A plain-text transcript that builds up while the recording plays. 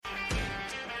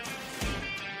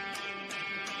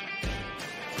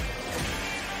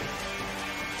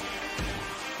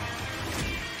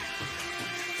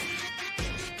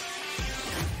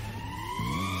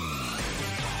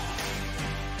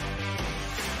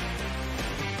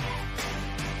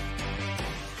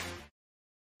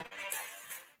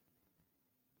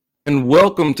And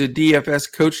welcome to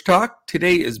DFS Coach Talk.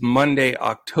 Today is Monday,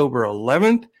 October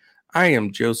 11th. I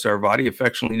am Joe Sarvati,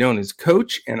 affectionately known as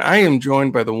Coach, and I am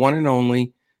joined by the one and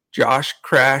only Josh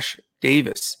Crash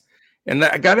Davis. And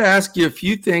I got to ask you a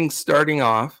few things starting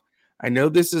off. I know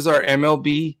this is our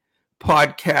MLB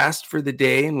podcast for the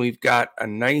day, and we've got a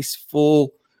nice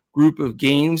full group of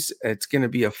games. It's going to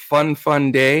be a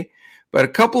fun day. But a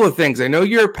couple of things. I know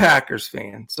you're a Packers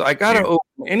fan, so I got to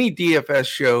open any DFS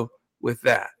show with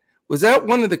that. Was that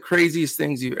one of the craziest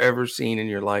things you've ever seen in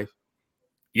your life?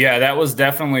 Yeah, that was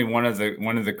definitely one of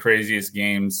the craziest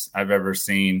games I've ever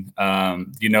seen.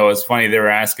 It's funny, they were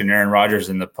asking Aaron Rodgers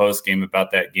in the post game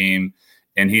about that game,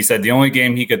 and he said the only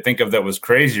game he could think of that was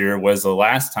crazier was the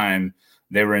last time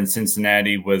they were in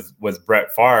Cincinnati with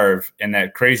Brett Favre, and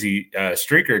that crazy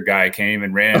streaker guy came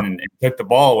and ran and took the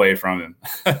ball away from him.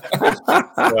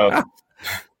 So,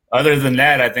 other than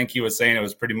that, I think he was saying it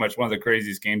was pretty much one of the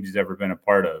craziest games he's ever been a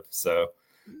part of. So,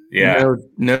 yeah.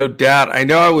 No doubt. I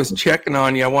know I was checking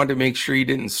on you. I wanted to make sure you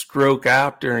didn't stroke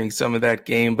out during some of that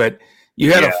game, but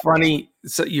you had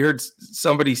you heard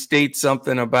somebody state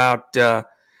something about the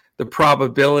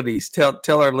probabilities. Tell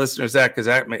our listeners that, because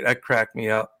that cracked me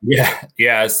up.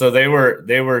 Yeah. So they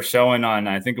were showing on,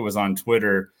 I think it was on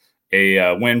Twitter,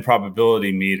 a win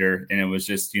probability meter, and it was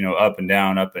just, up and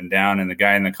down. And the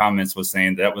guy in the comments was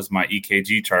saying that was my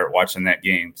EKG chart watching that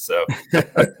game. So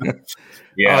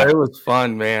yeah, it was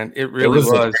fun, man. It really was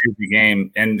a crazy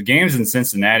game. And the games in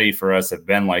Cincinnati for us have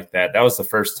been like that. That was the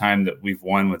first time that we've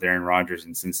won with Aaron Rodgers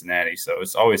in Cincinnati. So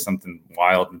it's always something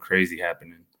wild and crazy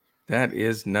happening. That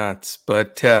is nuts.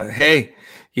 But hey,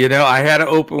 I had to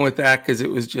open with that because it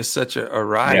was just such a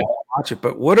ride to watch it.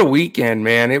 But what a weekend,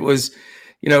 man. It was.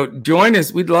 Join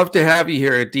us. We'd love to have you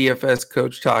here at DFS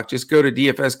Coach Talk. Just go to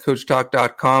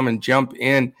dfscoachtalk.com and jump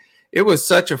in. It was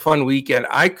such a fun weekend.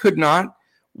 I could not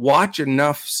watch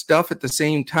enough stuff at the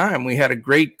same time. We had a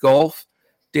great golf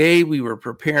day. We were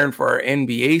preparing for our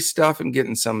NBA stuff and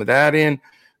getting some of that in.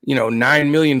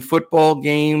 9 million football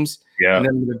games. Yeah. And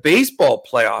then the baseball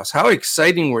playoffs. How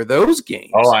exciting were those games?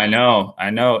 Oh, I know.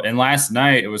 And last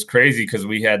night it was crazy because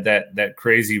we had that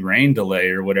crazy rain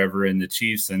delay or whatever in the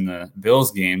Chiefs and the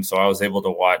Bills game. So I was able to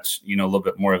watch, a little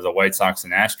bit more of the White Sox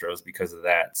and Astros because of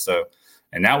that. So,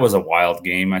 and that was a wild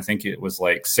game. I think it was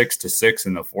like 6-6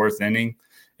 in the fourth inning.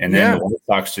 And then the White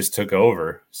Sox just took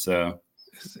over. So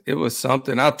it was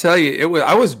something. I'll tell you,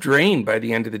 I was drained by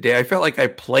the end of the day. I felt like I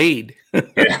played.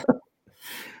 Yeah.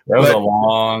 It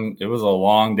was a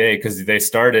long day because they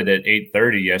started at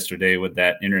 8:30 yesterday with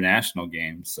that international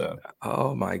game. So,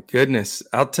 oh my goodness,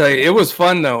 I'll tell you, it was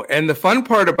fun though, and the fun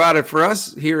part about it for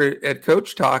us here at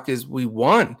Coach Talk is we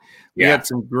won. We had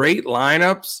some great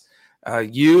lineups.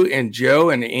 You and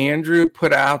Joe and Andrew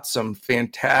put out some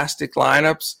fantastic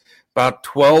lineups, about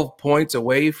 12 points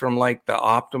away from like the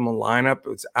optimal lineup. It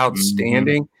was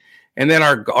outstanding. Mm-hmm. And then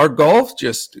our golf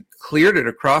just cleared it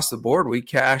across the board. We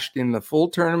cashed in the full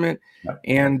tournament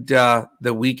and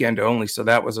the weekend only. So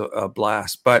that was a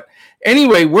blast. But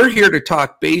anyway, we're here to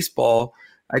talk baseball.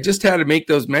 I just had to make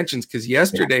those mentions because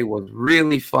yesterday was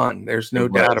really fun. There's no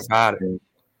doubt about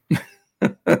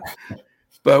it.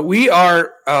 But we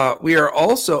are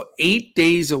also 8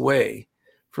 days away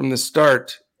from the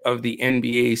start of the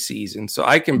NBA season. So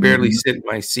I can barely sit in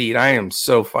my seat. I am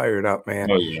so fired up,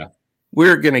 man. Oh, yeah.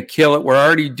 We're going to kill it. We're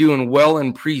already doing well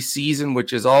in preseason,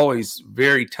 which is always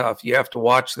very tough. You have to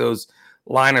watch those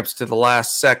lineups to the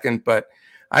last second. But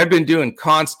I've been doing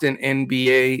constant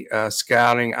NBA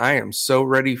scouting. I am so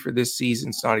ready for this season.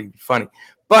 It's not even funny.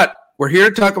 But we're here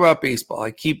to talk about baseball.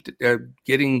 I keep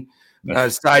getting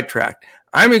sidetracked.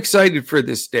 I'm excited for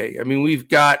this day. I mean, we've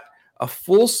got a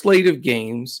full slate of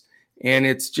games, and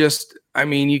it's just,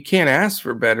 you can't ask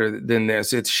for better than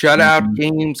this. It's shutout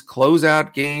games,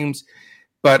 closeout games.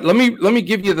 But let me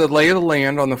give you the lay of the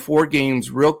land on the 4 games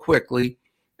real quickly,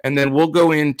 and then we'll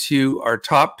go into our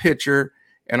top pitcher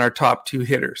and our top 2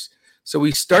 hitters. So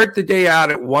we start the day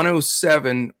out at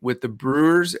 107 with the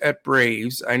Brewers at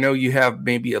Braves. I know you have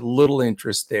maybe a little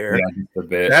interest there. Yeah, just a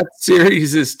bit. That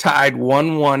series is tied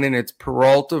 1-1, and it's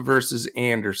Peralta versus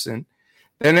Anderson.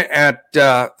 Then at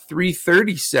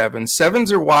 3:37,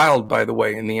 sevens are wild, by the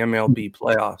way, in the MLB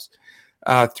playoffs.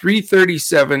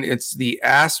 3:37, it's the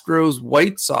Astros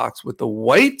White Sox with the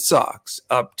White Sox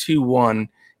up 2-1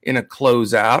 in a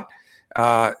closeout.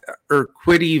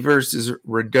 Urquidy versus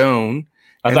Rodon.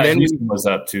 I thought Houston was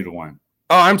up 2-1.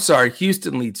 Oh, I'm sorry.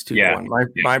 Houston leads 2-1.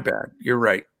 My bad. You're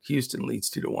right. Houston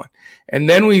leads 2-1. And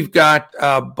then we've got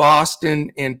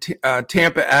Boston and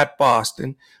Tampa at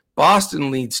Boston.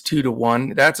 Boston leads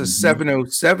 2-1. That's a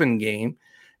 7:07 game.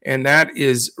 And that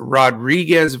is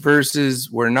Rodriguez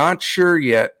versus, we're not sure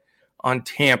yet, on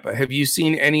Tampa. Have you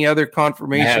seen any other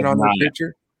confirmation on the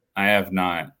pitcher? I have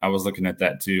not. I was looking at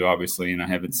that too, obviously, and I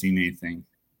haven't seen anything.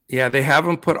 Yeah, they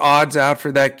haven't put odds out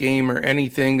for that game or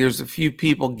anything. There's a few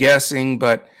people guessing,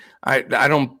 but I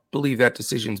don't believe that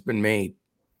decision's been made.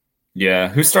 Yeah.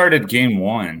 Who started game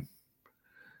 1?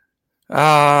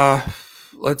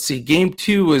 Let's see. Game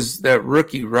 2 was that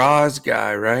rookie Roz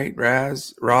guy, right?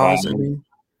 Roz, I mean.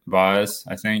 Boz,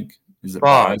 I think. Is it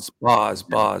Boz?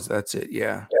 Boz. That's it.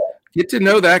 Yeah. Get to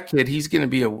know that kid. He's gonna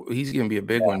be a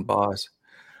big one, Boz.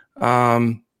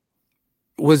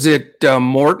 Was it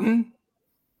Morton?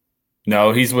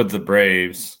 No, he's with the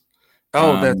Braves.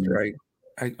 Oh, that's right.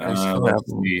 I still have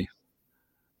him.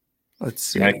 Let's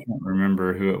see. I can't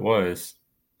remember who it was.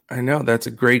 I know, that's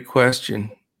a great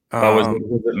question. Was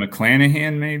it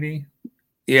McClanahan, maybe?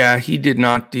 Yeah, he did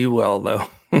not do well, though.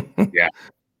 Yeah.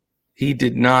 He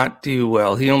did not do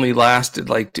well. He only lasted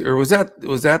or was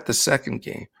that the second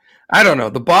game? I don't know.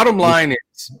 The bottom line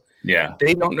is,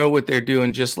 they don't know what they're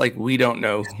doing, just like we don't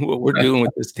know what we're doing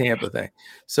with this Tampa thing.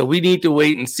 So we need to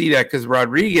wait and see that, because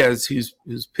Rodriguez, who's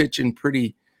pitching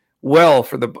pretty well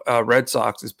for the Red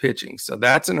Sox, is pitching. So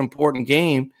that's an important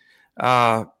game,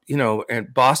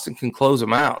 and Boston can close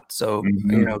them out. So,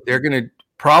 they're going to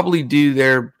probably do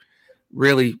their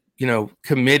really,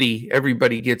 committee.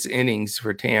 Everybody gets innings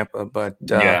for Tampa, but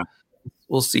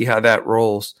we'll see how that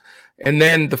rolls. And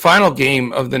then the final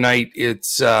game of the night,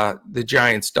 it's the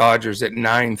Giants-Dodgers at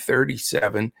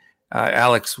 9:37.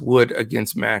 Alex Wood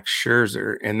against Max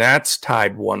Scherzer, and that's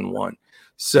tied 1-1.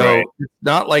 So It's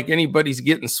not like anybody's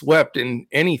getting swept in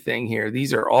anything here.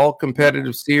 These are all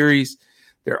competitive series.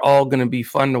 They're all going to be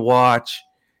fun to watch.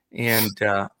 And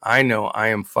I know I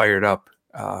am fired up,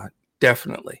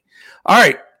 definitely. All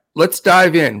right, let's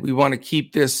dive in. We want to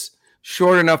keep this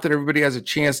short enough that everybody has a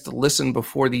chance to listen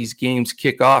before these games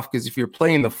kick off, because if you're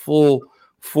playing the full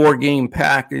 4-game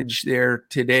package there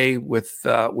today with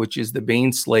which is the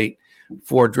Bane slate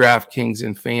for Draftkings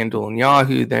and Fanduel and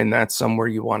Yahoo, then that's somewhere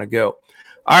you want to go.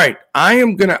 All right,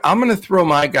 I'm gonna throw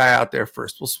my guy out there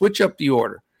first. We'll switch up the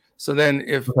order. So then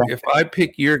if I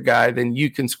pick your guy, then you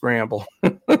can scramble.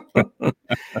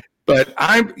 But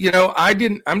I'm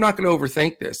not going to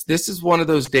overthink this. This is one of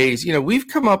those days, we've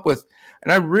come up with,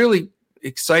 and I'm really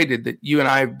excited that you and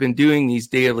I have been doing these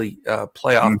daily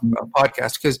playoff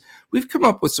podcasts, because we've come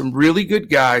up with some really good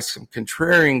guys, some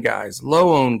contrarian guys,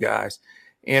 low-owned guys,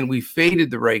 and we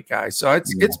faded the right guys. So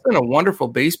it's been a wonderful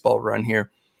baseball run here.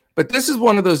 But this is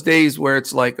one of those days where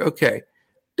it's like, okay,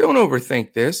 don't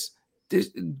overthink this.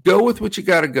 Just go with what you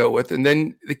got to go with. And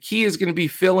then the key is going to be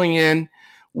filling in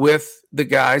with the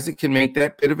guys that can make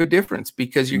that bit of a difference,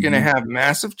 because you're going to have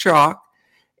massive chalk,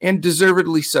 and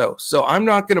deservedly so. So I'm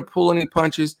not going to pull any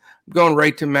punches. I'm going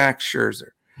right to Max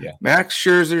Scherzer. Yeah. Max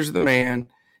Scherzer's the man.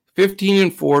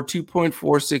 15-4,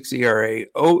 2.46 ERA,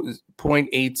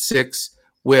 0.86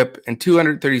 whip, and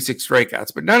 236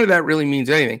 strikeouts. But none of that really means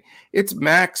anything. It's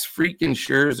Max freaking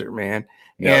Scherzer, man.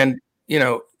 Yeah. And,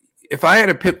 if I had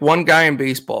to pick one guy in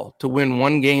baseball to win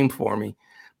one game for me,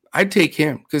 I'd take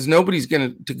him, because nobody's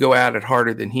going to go at it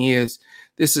harder than he is.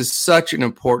 This is such an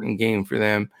important game for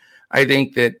them. I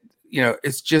think that,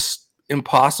 it's just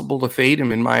impossible to fade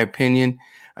him, in my opinion.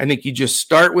 I think you just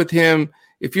start with him.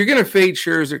 If you're going to fade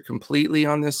Scherzer completely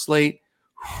on this slate,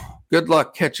 good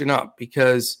luck catching up,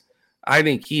 because I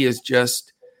think he is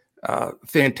just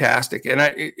fantastic. And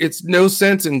it's no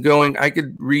sense in going, I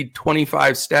could read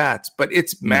 25 stats, but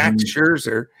it's Max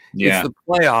Scherzer. It's the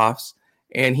playoffs,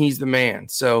 and he's the man.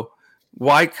 So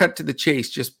why cut to the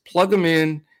chase? Just plug him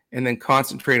in and then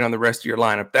concentrate on the rest of your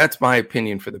lineup. That's my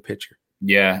opinion for the pitcher.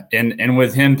 Yeah. And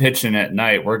with him pitching at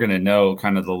night, we're going to know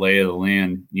kind of the lay of the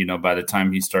land, by the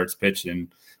time he starts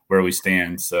pitching, where we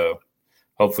stand. So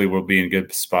hopefully we'll be in a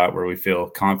good spot where we feel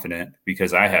confident,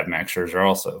 because I have Max Scherzer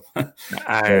also.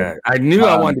 I knew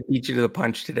I wanted to beat you to the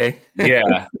punch today.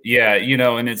 Yeah.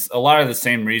 And it's a lot of the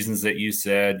same reasons that you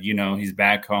said. He's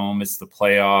back home. It's the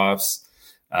playoffs.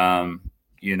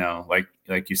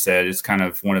 Like you said, it's kind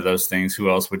of one of those things. Who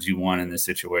else would you want in this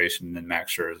situation than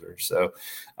Max Scherzer? So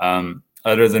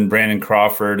other than Brandon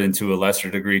Crawford, and to a lesser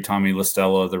degree Tommy La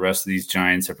Stella, the rest of these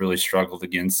Giants have really struggled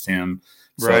against him.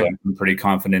 So I'm pretty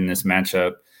confident in this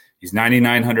matchup. He's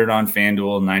 9,900 on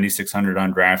FanDuel, 9,600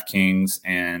 on DraftKings.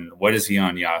 And what is he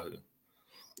on Yahoo?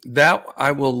 That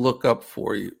I will look up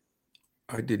for you.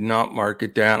 I did not mark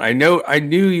it down. I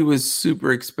knew he was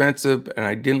super expensive, and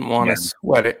I didn't want to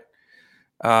sweat it.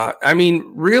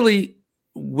 Really,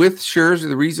 with Scherzer,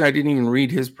 the reason I didn't even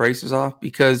read his prices off,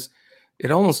 because it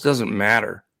almost doesn't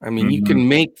matter. You can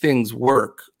make things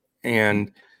work,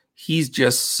 and he's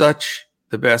just such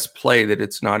the best play that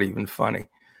it's not even funny.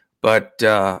 But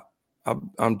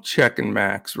I'm checking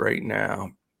Max right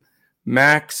now.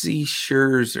 Maxi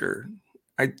Scherzer.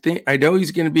 I know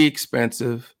he's going to be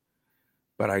expensive,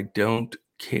 but I don't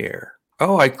care.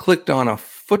 Oh, I clicked on a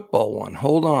football one.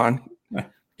 Hold on.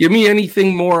 Give me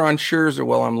anything more on Scherzer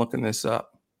while I'm looking this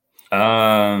up.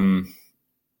 I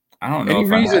don't know. Any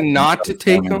reason not to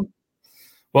take him?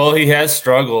 Well, he has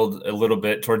struggled a little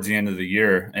bit towards the end of the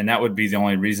year, and that would be the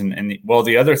only reason. And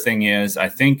the other thing is, I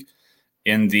think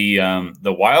in the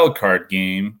wild card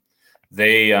game,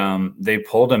 they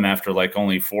pulled him after like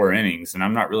only 4 innings, and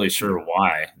I'm not really sure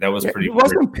why. That was pretty. He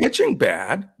wasn't pitching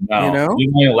bad. No, he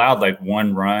only allowed like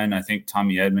 1 run. I think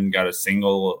Tommy Edman got a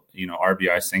single,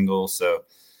 RBI single, so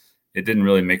it didn't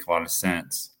really make a lot of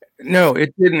sense. No,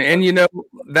 it didn't. And,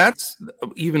 that's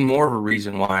even more of a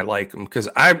reason why I like him, because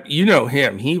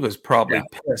him. He was probably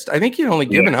pissed. I think he'd only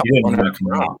given up one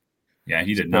out. Yeah,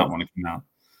 he did not want to come out.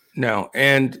 No,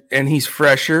 and he's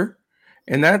fresher.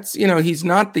 And that's, he's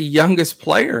not the youngest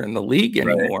player in the league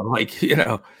anymore. Right.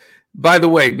 Like, by the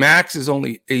way, Max is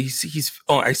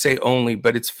I say only,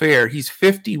 but it's fair. He's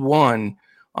 51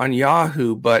 on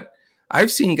Yahoo, but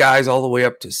I've seen guys all the way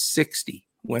up to 60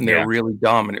 when they're really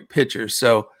dominant pitchers.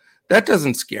 So that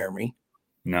doesn't scare me.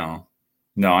 No,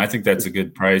 I think that's a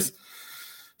good price.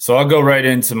 So I'll go right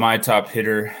into my top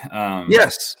hitter.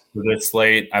 Yes. For this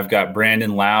slate, I've got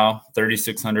Brandon Lau,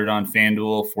 3,600 on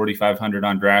Fanduel, 4,500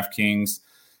 on Draftkings.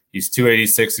 He's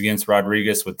 286 against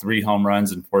Rodriguez with 3 home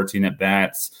runs and 14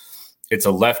 at-bats. It's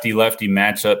a lefty-lefty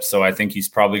matchup, so I think he's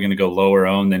probably going to go lower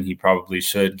owned than he probably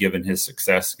should, given his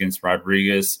success against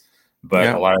Rodriguez.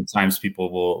 But a lot of times people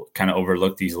will kind of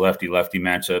overlook these lefty-lefty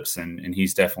matchups, and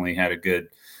he's definitely had a good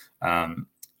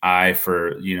eye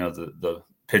for, the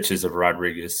pitches of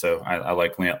Rodriguez. So I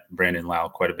like Brandon Lau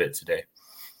quite a bit today.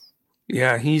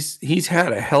 Yeah, he's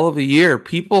had a hell of a year.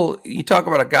 You talk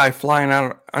about a guy flying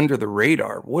out under the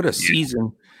radar. What a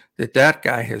season that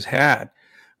guy has had.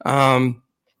 All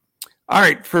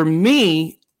right, for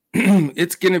me,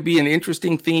 it's going to be an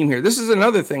interesting theme here. This is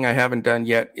another thing I haven't done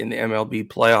yet in the MLB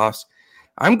playoffs.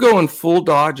 I'm going full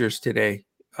Dodgers today,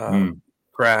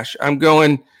 Crash. I'm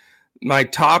going my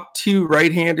top 2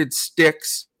 right-handed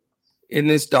sticks in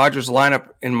this Dodgers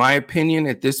lineup, in my opinion,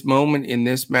 at this moment in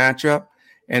this matchup.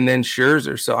 And then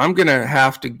Scherzer. So I'm going to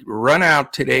have to run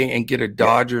out today and get a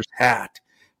Dodgers hat.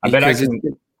 I bet I can.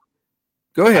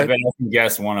 Go ahead. I bet I can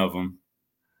guess one of them.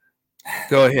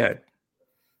 Go ahead.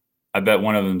 I bet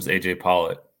one of them is AJ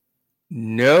Pollock.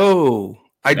 No.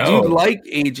 I do like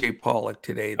AJ Pollock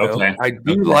today, though. Okay. I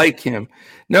do like him.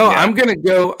 No, I'm going to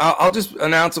go. I'll just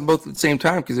announce them both at the same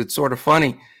time because it's sort of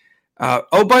funny.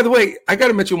 By the way, I got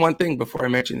to mention one thing before I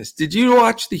mention this. Did you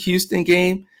watch the Houston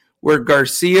game where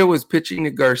Garcia was pitching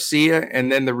to Garcia,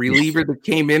 and then the reliever that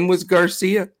came in was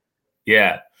Garcia?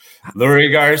 Yeah.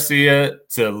 Lurie Garcia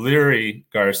to Lurie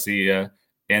Garcia,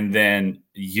 and then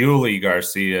Yuli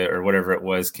Garcia or whatever it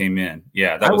was came in.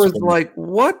 Yeah. That was like,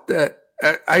 what the?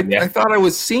 I thought I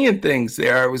was seeing things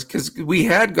there. It was because we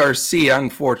had Garcia,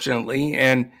 unfortunately,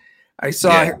 and I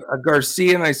saw a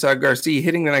Garcia, and I saw Garcia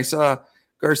hitting, and I saw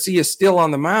Garcia still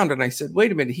on the mound, and I said,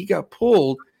 wait a minute, he got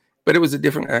pulled. But it was a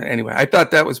different anyway. I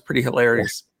thought that was pretty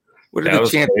hilarious. What are the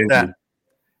chances of that?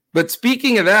 But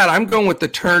speaking of that, I'm going with the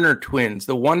Turner twins,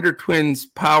 the Wonder Twins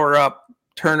power up,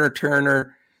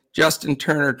 Turner, Justin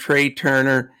Turner, Trey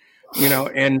Turner,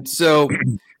 and so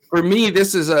for me,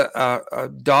 this is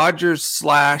a Dodgers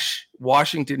 /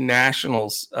 Washington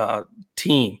Nationals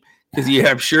team, because you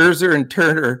have Scherzer and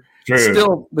Turner. True.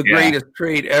 Still the greatest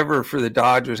trade ever for the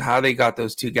Dodgers. How they got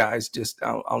those 2 guys, just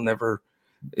I'll never.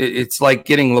 It's like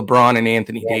getting LeBron and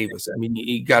Anthony Davis. I mean,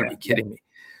 you got to be kidding me.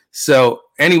 So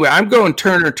anyway, I'm going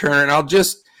Turner, and I'll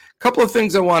just a couple of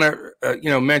things I want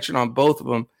to mention on both of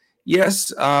them.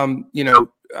 Yes,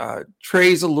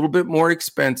 Trey's a little bit more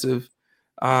expensive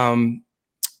than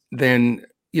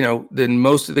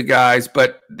most of the guys,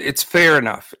 but it's fair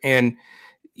enough, and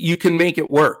you can make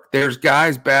it work. There's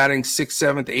guys batting 6th,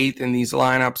 7th, 8th in these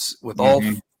lineups with all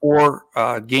 4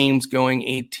 games going,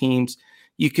 8 teams.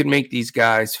 You can make these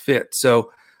guys fit.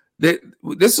 So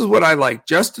this is what I like.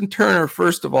 Justin Turner,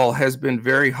 first of all, has been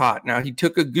very hot. Now, he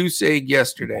took a goose egg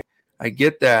yesterday. I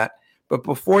get that. But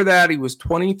before that, he was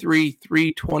 23,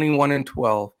 3, 21, and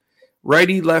 12.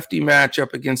 Righty-lefty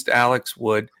matchup against Alex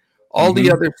Wood. All the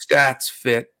other stats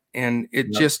fit, and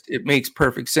it makes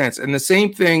perfect sense. And the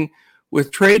same thing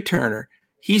with Trey Turner.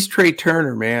 He's Trey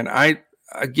Turner, man. I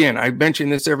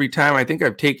mention this every time. I think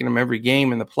I've taken him every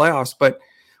game in the playoffs, but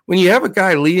when you have a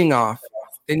guy leading off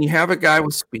and you have a guy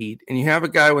with speed and you have a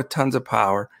guy with tons of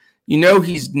power,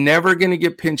 he's never going to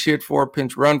get pinch hit for,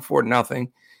 pinch run for,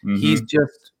 nothing. He's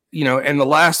just, and the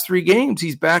last 3 games,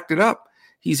 he's backed it up.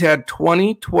 He's had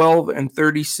 20, 12, and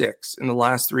 36 in the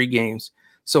last 3 games.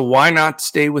 So why not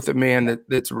stay with a man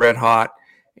that's red hot?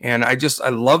 And I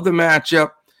love the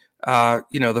matchup.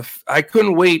 I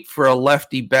couldn't wait for a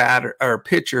lefty batter or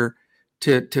pitcher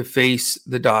to face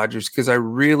the Dodgers because I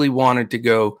really wanted to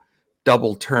go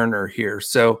double Turner here.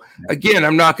 So again,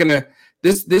 I'm not going to.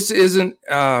 This isn't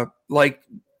like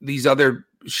these other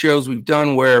shows we've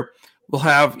done where we'll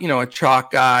have a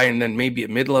chalk guy and then maybe a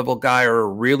mid-level guy or a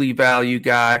really value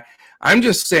guy. I'm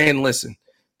just saying, listen,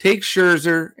 take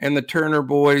Scherzer and the Turner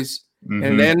boys,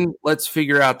 and then let's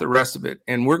figure out the rest of it.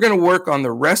 And we're going to work on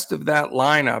the rest of that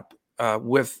lineup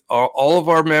with all of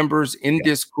our members in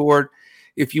Discord.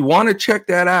 If you want to check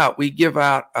that out, we give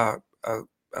out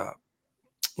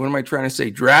what am I trying to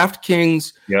say?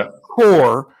 Draftkings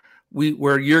core,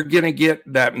 where you're going to get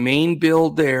that main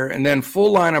build there, and then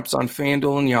full lineups on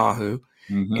Fanduel and Yahoo.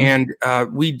 And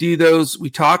we do those. We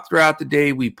talk throughout the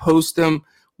day. We post them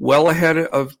well ahead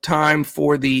of time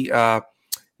for the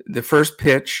first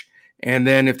pitch. And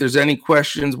then if there's any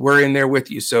questions, we're in there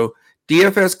with you. So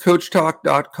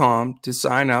dfscoachtalk.com to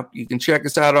sign up. You can check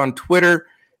us out on Twitter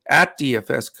at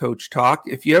dfscoachtalk.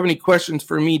 If you have any questions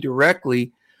for me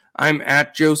directly, I'm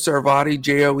at Joe Sarvadi,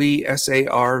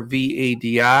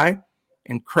 JoeSarvadi.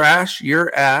 And Crash,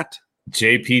 you're at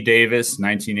JP Davis,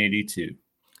 1982.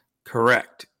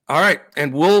 Correct. All right.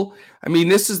 And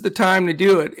this is the time to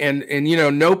do it. And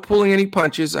no pulling any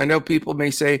punches. I know people may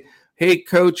say, hey,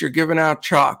 coach, you're giving out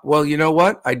chalk. Well, you know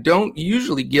what? I don't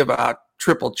usually give out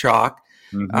triple chalk.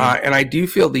 And I do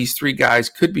feel these 3 guys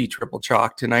could be triple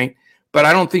chalk tonight, but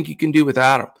I don't think you can do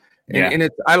without them. And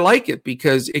I like it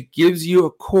because it gives you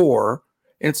a core.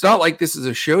 And it's not like this is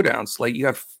a showdown slate. You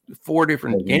have 4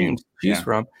 different games to choose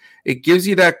from. It gives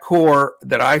you that core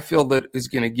that I feel that is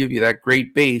going to give you that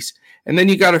great base. And then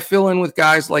you got to fill in with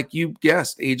guys like you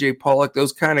guessed, AJ Pollock,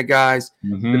 those kind of guys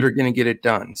that are going to get it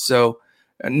done. So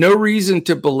no reason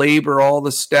to belabor all the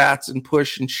stats and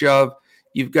push and shove.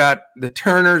 You've got the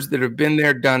Turners that have been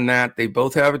there, done that. They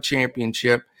both have a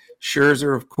championship.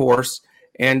 Scherzer, of course.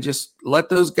 And just let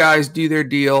those guys do their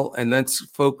deal, and let's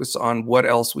focus on what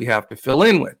else we have to fill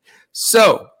in with.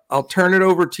 So I'll turn it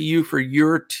over to you for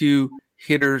your 2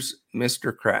 hitters,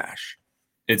 Mr. Crash.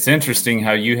 It's interesting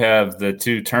how you have the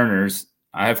 2 Turners.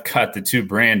 I've got the 2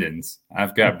 Brandons.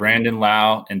 I've got Brandon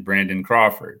Lau and Brandon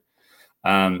Crawford.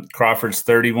 Crawford's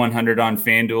 3,100 on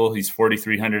FanDuel. He's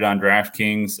 4,300 on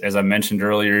DraftKings. As I mentioned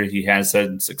earlier, he has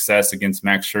had success against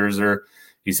Max Scherzer.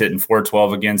 He's hitting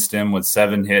 .412 against him with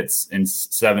 7 hits and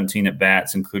 17 at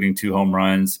bats, including 2 home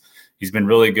runs. He's been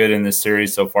really good in this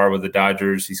series so far with the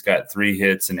Dodgers. He's got 3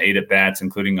 hits and 8 at bats,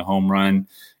 including a home run.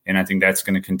 And I think that's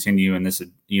going to continue in this,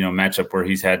 matchup where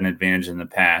he's had an advantage in the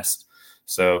past.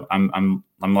 So I'm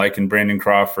liking Brandon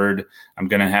Crawford. I'm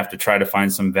going to have to try to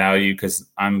find some value because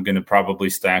I'm going to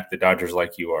probably stack the Dodgers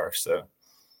like you are. So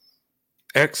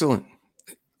excellent.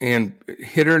 And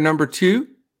hitter number 2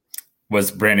 was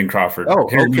Brandon Crawford. Oh,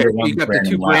 okay. We got the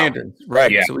 2 Brandons.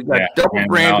 Right. Yeah, so we got double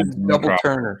Brandon, double Crawford.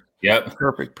 Turner. Yep.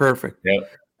 Perfect.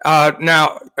 Yep.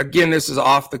 Now, again, this is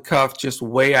off the cuff, just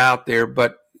way out there,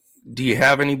 but do you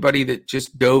have anybody that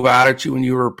just dove out at you when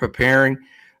you were preparing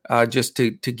just to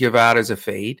give out as a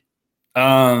fade?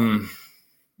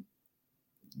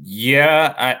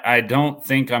 Yeah, I don't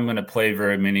think I'm going to play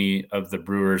very many of the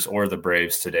Brewers or the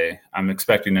Braves today. I'm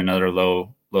expecting another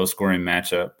low scoring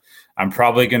matchup. I'm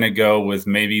probably going to go with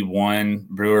maybe 1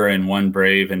 Brewer and 1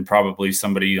 Brave, and probably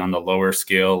somebody on the lower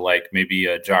scale, like maybe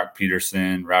a Jock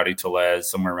Peterson, Rowdy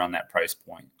Tellez, somewhere around that price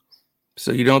point.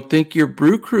 So you don't think your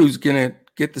Brew Crew's going to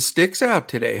get the sticks out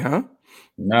today, huh?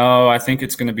 No, I think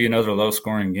it's going to be another low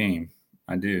scoring game.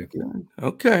 I do.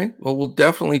 Okay. Well, we'll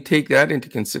definitely take that into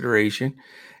consideration.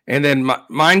 And then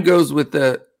mine goes with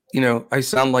I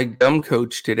sound like dumb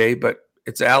coach today, but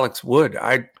it's Alex Wood.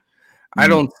 I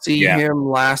don't see him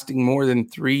lasting more than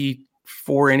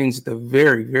 3-4 innings at the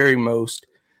very, very most.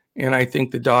 And I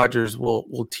think the Dodgers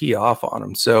will tee off on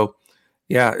him. So,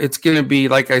 yeah, it's going to be,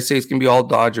 like I say, it's going to be all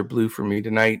Dodger blue for me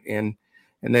tonight. And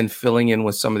then filling in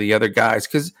with some of the other guys.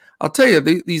 Because I'll tell you,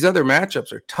 these other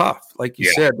matchups are tough. Like you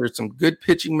said, there's some good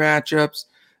pitching matchups.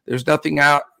 There's nothing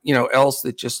else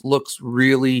that just looks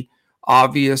really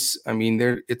obvious. I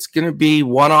mean, it's going to be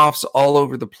one-offs all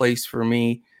over the place for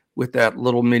me with that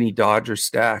little mini Dodger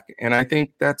stack. And I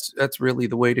think that's really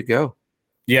the way to go.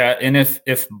 Yeah, and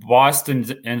if Boston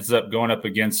ends up going up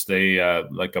against a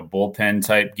bullpen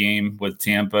type game with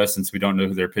Tampa, since we don't know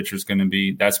who their pitcher is going to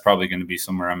be, that's probably going to be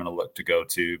somewhere I'm going to look to go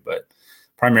to. But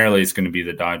primarily, it's going to be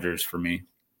the Dodgers for me.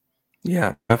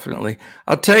 Yeah, definitely.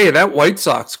 I'll tell you, that White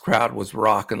Sox crowd was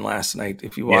rocking last night.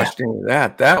 If you watched any of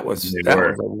that, that was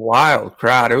a wild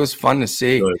crowd. It was fun to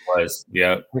see. It really was.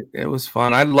 Yeah. It was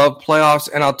fun. I love playoffs.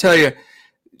 And I'll tell you,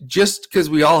 just because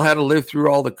we all had to live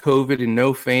through all the COVID and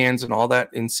no fans and all that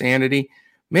insanity,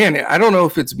 man, I don't know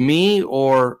if it's me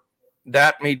or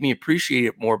that made me appreciate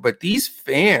it more, but these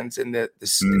fans and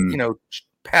the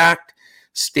packed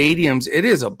stadiums, it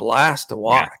is a blast to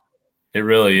watch. Yeah, it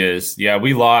really is. Yeah,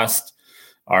 we lost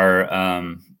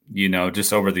our,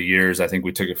 just over the years, I think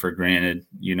we took it for granted,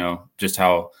 just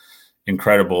how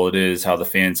incredible it is, how the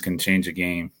fans can change a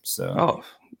game. So,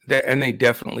 and they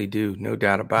definitely do, no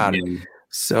doubt about it.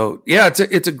 So, yeah,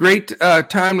 it's a great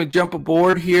time to jump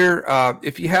aboard here.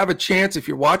 If you have a chance, if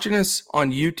you're watching us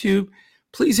on YouTube,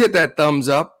 please hit that thumbs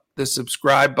up, the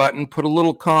subscribe button, put a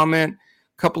little comment,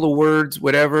 a couple of words,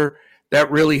 whatever.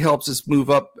 That really helps us move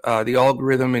up the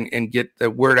algorithm and get the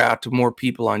word out to more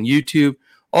people on YouTube.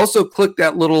 Also, click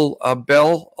that little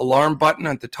bell alarm button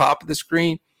at the top of the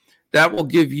screen. That will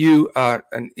give you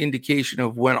an indication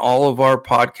of when all of our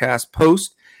podcasts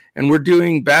post. And we're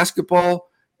doing basketball,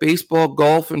 baseball,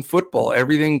 golf, and football.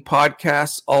 Everything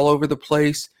podcasts all over the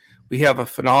place. We have a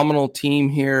phenomenal team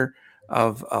here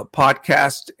of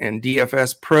podcast and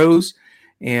DFS pros.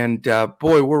 And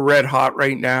boy, we're red hot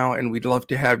right now, and we'd love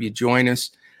to have you join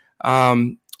us.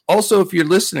 Also, if you're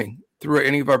listening through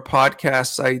any of our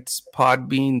podcast sites,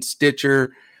 Podbean,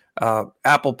 Stitcher,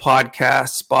 Apple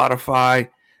Podcasts, Spotify,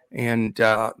 and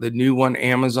the new one,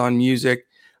 Amazon Music,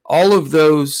 all of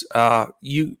those,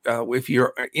 if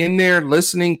you're in there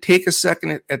listening, take a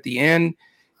second at the end,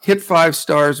 hit 5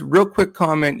 stars, real quick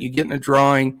comment, you get in a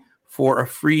drawing for a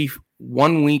free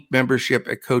 1-week membership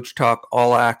at Coach Talk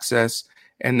All Access.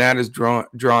 And that is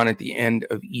drawn at the end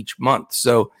of each month.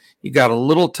 So you got a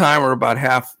little time, or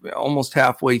about almost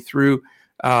halfway through.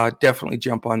 Definitely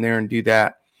jump on there and do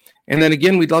that. And then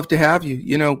again, we'd love to have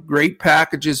you. Great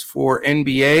packages for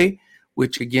NBA,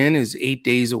 which again is 8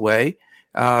 days away.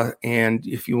 And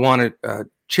if you want to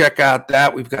check out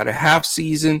that, we've got a half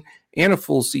season and a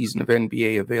full season of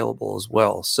NBA available as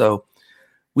well. So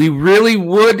we really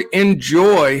would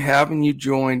enjoy having you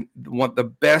join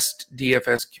the best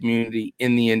DFS community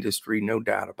in the industry, no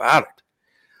doubt about it.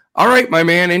 All right, my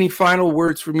man, any final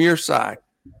words from your side?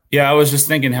 Yeah, I was just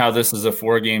thinking how this is a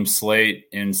 4-game slate,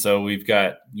 and so we've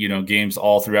got, games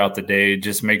all throughout the day.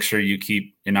 Just make sure you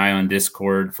keep an eye on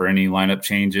Discord for any lineup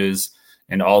changes,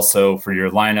 and also for your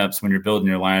lineups, when you're building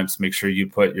your lineups, make sure you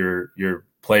put your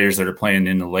players that are playing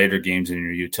in the later games in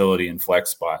your utility and flex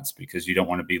spots, because you don't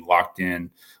want to be locked in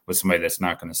with somebody that's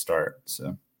not going to start.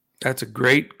 So that's a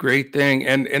great thing.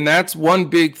 And that's one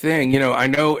big thing. I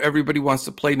know everybody wants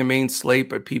to play the main slate,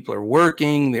 but people are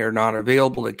working. They're not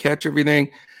available to catch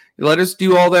everything. Let us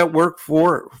do all that work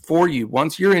for you.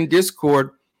 Once you're in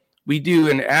Discord, we do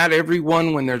an add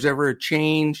everyone when there's ever a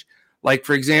change. Like,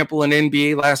 for example, in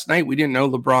NBA last night, we didn't know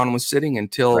LeBron was sitting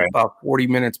until about 40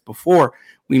 minutes before.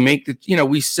 We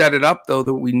we set it up, though,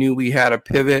 that we knew we had a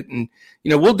pivot, and,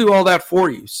 we'll do all that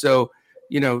for you. So,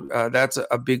 that's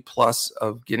a big plus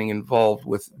of getting involved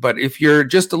with. But if you're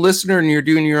just a listener and you're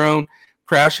doing your own,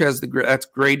 Crash has that's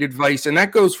great advice. And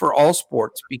that goes for all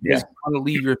sports, because you want to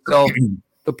leave yourself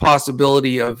the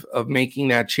possibility of making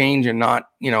that change and not,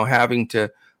 having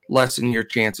to lessen your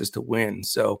chances to win.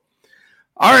 So,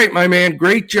 all right, my man,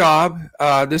 great job.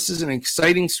 This is an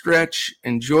exciting stretch.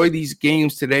 Enjoy these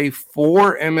games today.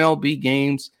 4 MLB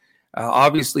games.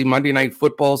 Obviously, Monday Night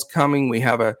Football is coming. We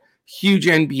have a huge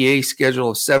NBA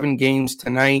schedule of 7 games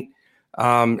tonight.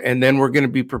 And then we're going to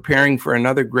be preparing for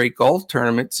another great golf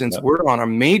tournament, since we're on a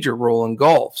major roll in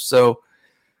golf. So,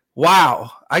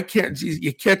 wow,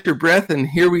 you catch your breath, and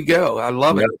here we go. I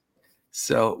love it.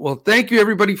 So, well, thank you,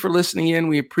 everybody, for listening in.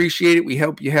 We appreciate it. We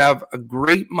hope you have a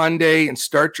great Monday and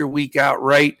start your week out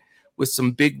right with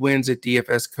some big wins at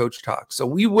DFS Coach Talk. So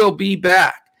we will be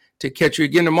back to catch you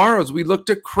again tomorrow as we look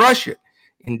to crush it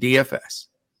in DFS.